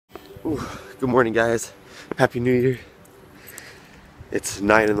Ooh, good morning, guys. Happy New Year. It's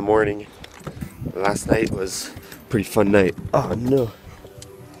 9 in the morning. Last night was a pretty fun night. Oh no.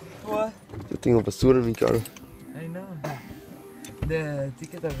 What? Eu tenho basura no mi cara. I know. De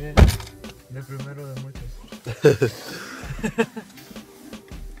ticket también. De primero de muchos.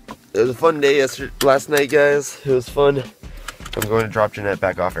 It was a fun day last night, guys. It was fun. I'm going to drop Jeanette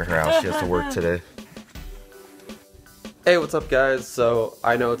back off at her house. She has to work today. Hey, what's up, guys? So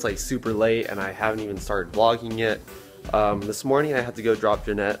I know it's like super late and I haven't even started vlogging yet. This morning I had to go drop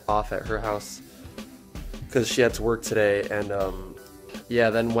Jeanette off at her house because she had to work today, and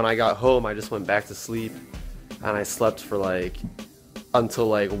yeah, then when I got home I just went back to sleep and I slept for like until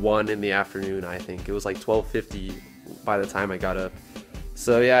like 1 in the afternoon. I think it was like 12:50 by the time I got up.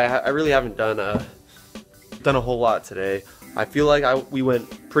 So yeah, I really haven't done a whole lot today. I feel like we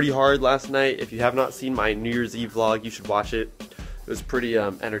went pretty hard last night. If you have not seen my New Year's Eve vlog, you should watch it. It was pretty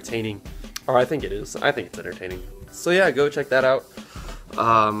entertaining. Or I think it is. I think it's entertaining. So yeah, go check that out.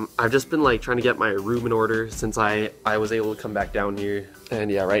 I've just been like trying to get my room in order since I was able to come back down here. And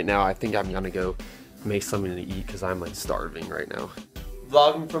yeah, right now I think I'm gonna go make something to eat because I'm like starving right now.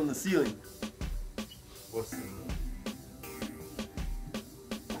 Vlogging from the ceiling. What's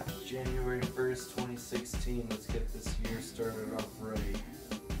January 1st, 2016. Let's get this year started off right.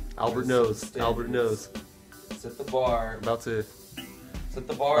 Albert knows. Albert knows. Set the bar. About to Set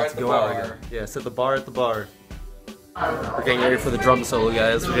the bar at the bar. Yeah, set the bar at the bar. We're getting ready for the drum solo,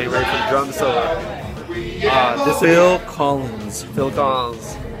 guys. We're getting ready for the drum solo. This Phil Collins. Phil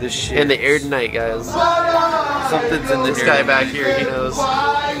Collins. This shit. In the air tonight, guys. Something's in This guy back here, he knows.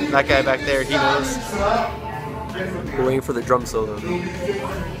 That guy back there, he knows. We're waiting for the drum solo.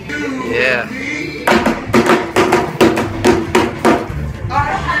 Yeah. I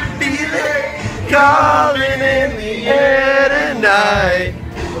feel it calling in the air tonight.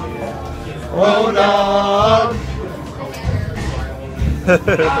 Hold on. I've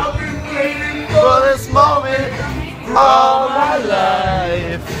been waiting for this moment all my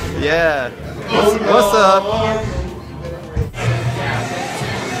life. Yeah. What's up?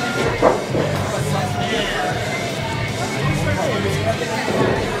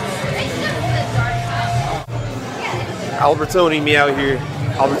 Albertoni me out here.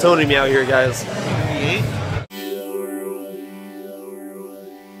 Albertoni me out here, guys.